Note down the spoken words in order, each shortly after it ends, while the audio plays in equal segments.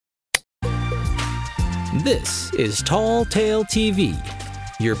This is Tall Tale TV,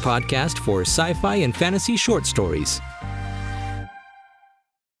 your podcast for sci-fi and fantasy short stories.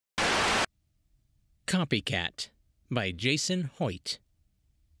 Copycat by Jason Hoyt.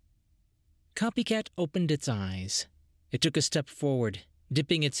 Copycat opened its eyes. It took a step forward,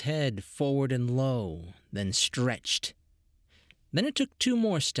 dipping its head forward and low, then stretched. Then it took 2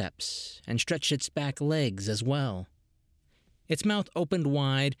 more steps and stretched its back legs as well. Its mouth opened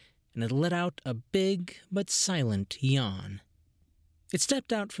wide, and it let out a big but silent yawn. It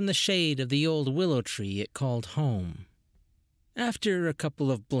stepped out from the shade of the old willow tree it called home. After a couple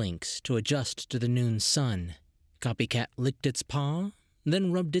of blinks to adjust to the noon sun, Copycat licked its paw,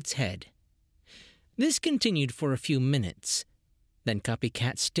 then rubbed its head. This continued for a few minutes. Then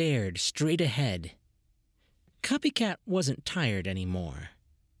Copycat stared straight ahead. Copycat wasn't tired anymore.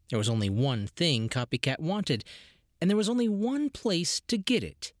 There was only one thing Copycat wanted, and there was only one place to get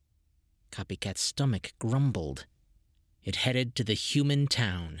it. Copycat's stomach grumbled. It headed to the human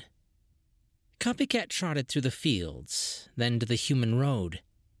town. Copycat trotted through the fields, then to the human road.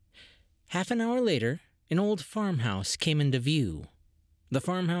 Half an hour later, an old farmhouse came into view. The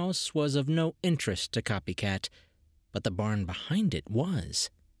farmhouse was of no interest to Copycat, but the barn behind it was.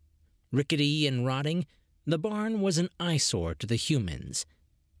 Rickety and rotting, the barn was an eyesore to the humans,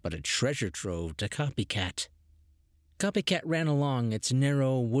 but a treasure trove to Copycat. Copycat ran along its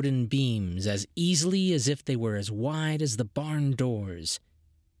narrow wooden beams as easily as if they were as wide as the barn doors.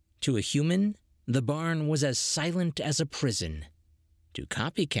 To a human, the barn was as silent as a prison. To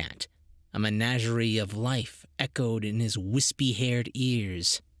Copycat, a menagerie of life echoed in his wispy-haired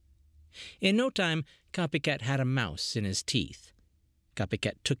ears. In no time, Copycat had a mouse in his teeth.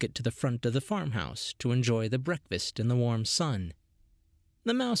 Copycat took it to the front of the farmhouse to enjoy the breakfast in the warm sun.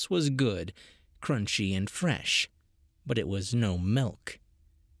 The mouse was good, crunchy and fresh, but it was no milk.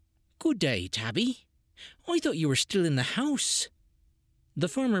 "Good day, Tabby. I thought you were still in the house." The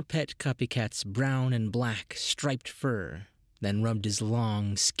farmer pet Copycat's brown and black striped fur, then rubbed his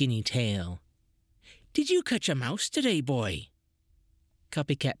long, skinny tail. "Did you catch a mouse today, boy?"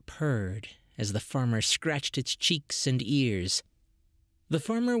 Copycat purred as the farmer scratched its cheeks and ears. The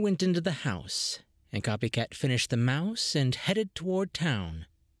farmer went into the house, and Copycat finished the mouse and headed toward town.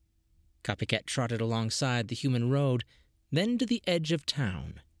 Copycat trotted alongside the human road, then to the edge of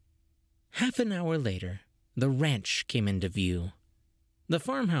town. Half an hour later, the ranch came into view. The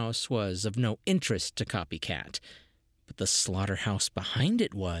farmhouse was of no interest to Copycat, but the slaughterhouse behind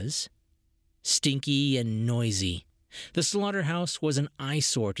it was. Stinky and noisy, the slaughterhouse was an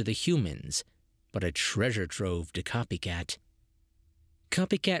eyesore to the humans, but a treasure trove to Copycat.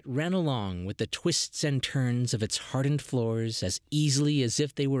 Copycat ran along with the twists and turns of its hardened floors as easily as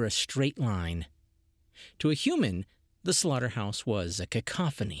if they were a straight line. To a human, the slaughterhouse was a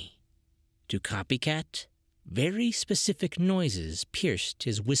cacophony. To Copycat, very specific noises pierced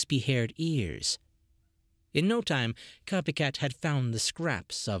his wispy-haired ears. In no time, Copycat had found the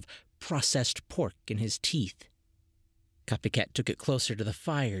scraps of processed pork in his teeth. Copycat took it closer to the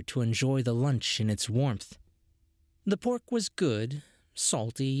fire to enjoy the lunch in its warmth. The pork was good,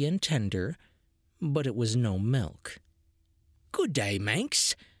 salty and tender, but it was no milk. "Good day,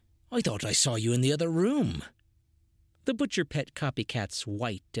 Manx. I thought I saw you in the other room." The butcher pet Copycat's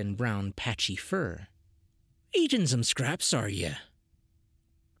white and brown patchy fur. "Eating some scraps, are you?"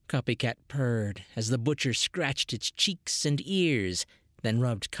 Copycat purred as the butcher scratched its cheeks and ears, then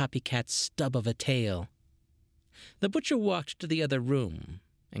rubbed Copycat's stub of a tail. The butcher walked to the other room,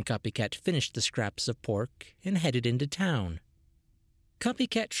 and Copycat finished the scraps of pork and headed into town.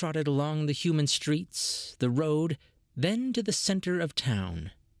 Copycat trotted along the human streets, the road, then to the center of town.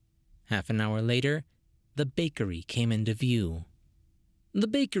 Half an hour later, the bakery came into view. The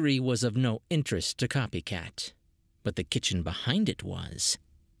bakery was of no interest to Copycat, but the kitchen behind it was.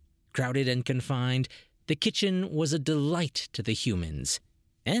 Crowded and confined, the kitchen was a delight to the humans,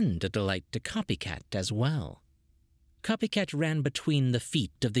 and a delight to Copycat as well. Copycat ran between the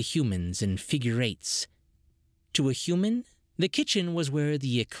feet of the humans in figure eights. To a human, the kitchen was where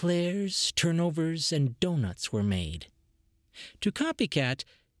the eclairs, turnovers, and donuts were made. To Copycat,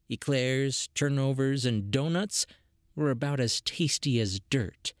 eclairs, turnovers, and donuts were about as tasty as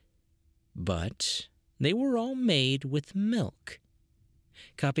dirt. But they were all made with milk.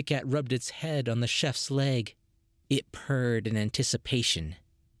 Copycat rubbed its head on the chef's leg. It purred in anticipation.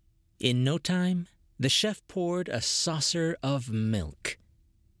 In no time, the chef poured a saucer of milk.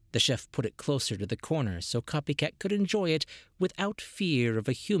 The chef put it closer to the corner so Copycat could enjoy it without fear of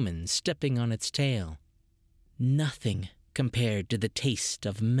a human stepping on its tail. Nothing compared to the taste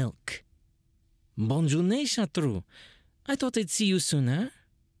of milk. "Bonne journée, Chatrou. I thought I'd see you sooner."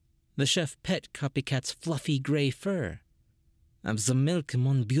 The chef pet Copycat's fluffy gray fur. "Of the milk,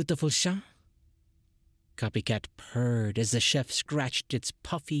 mon beautiful chat?" Copycat purred as the chef scratched its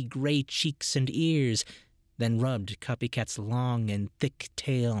puffy gray cheeks and ears, then rubbed Copycat's long and thick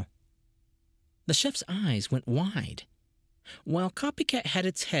tail. The chef's eyes went wide. While Copycat had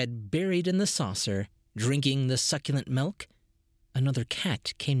its head buried in the saucer, drinking the succulent milk, another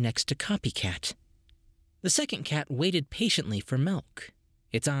cat came next to Copycat. The second cat waited patiently for milk,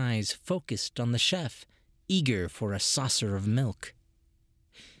 its eyes focused on the chef, eager for a saucer of milk.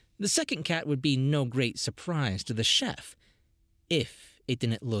 The second cat would be no great surprise to the chef, if it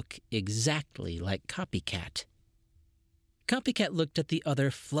didn't look exactly like Copycat. Copycat looked at the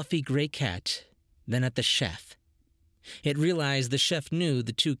other fluffy gray cat, then at the chef. It realized the chef knew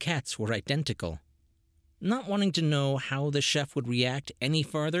the two cats were identical. Not wanting to know how the chef would react any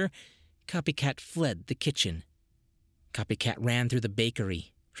further, Copycat fled the kitchen. Copycat ran through the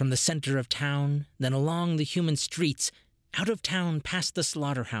bakery, from the center of town, then along the human streets, out of town past the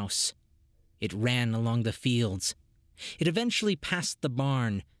slaughterhouse. It ran along the fields. It eventually passed the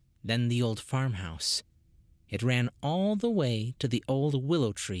barn, then the old farmhouse. It ran all the way to the old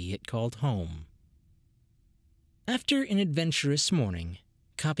willow tree it called home. After an adventurous morning,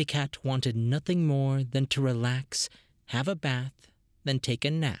 Copycat wanted nothing more than to relax, have a bath, then take a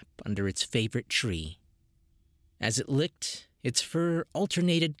nap under its favorite tree. As it licked, its fur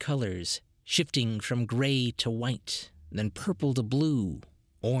alternated colors, shifting from gray to white, then purple to blue,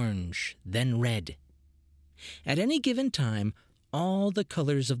 orange, then red. At any given time, all the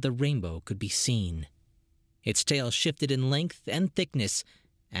colors of the rainbow could be seen. Its tail shifted in length and thickness,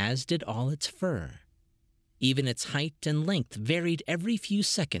 as did all its fur. Even its height and length varied every few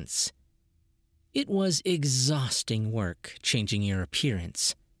seconds. It was exhausting work changing your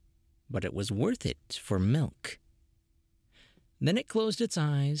appearance, but it was worth it for milk. Then it closed its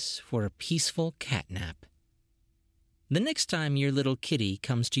eyes for a peaceful cat nap. The next time your little kitty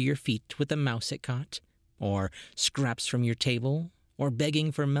comes to your feet with a mouse it caught, or scraps from your table, or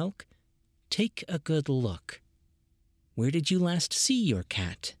begging for milk, take a good look. Where did you last see your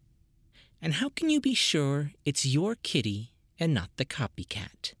cat? And how can you be sure it's your kitty and not the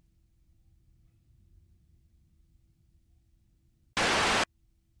copycat?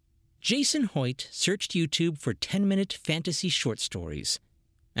 Jason Hoyt searched YouTube for 10-minute fantasy short stories.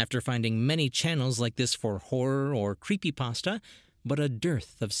 After finding many channels like this for horror or creepypasta, but a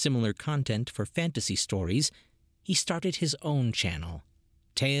dearth of similar content for fantasy stories, he started his own channel,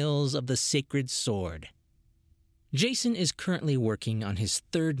 Tales of the Sacred Sword. Jason is currently working on his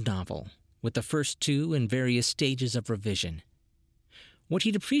third novel, with the first two in various stages of revision. What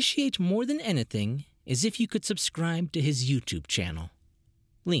he'd appreciate more than anything is if you could subscribe to his YouTube channel.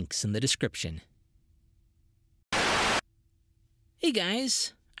 Links in the description. Hey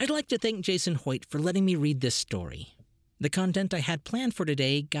guys, I'd like to thank Jason Hoyt for letting me read this story. The content I had planned for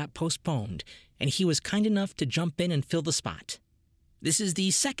today got postponed, and he was kind enough to jump in and fill the spot. This is the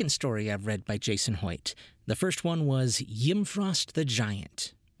second story I've read by Jason Hoyt. The first one was Yimfrost the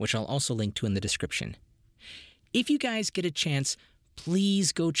Giant, which I'll also link to in the description. If you guys get a chance,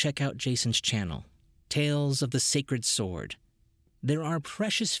 please go check out Jason's channel, Tales of the Sacred Sword. There are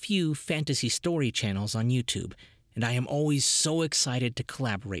precious few fantasy story channels on YouTube, and I am always so excited to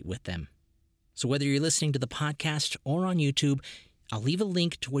collaborate with them. So whether you're listening to the podcast or on YouTube, I'll leave a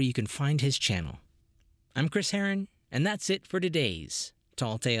link to where you can find his channel. I'm Chris Herron, and that's it for today's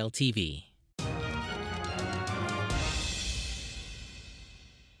Tall Tale TV.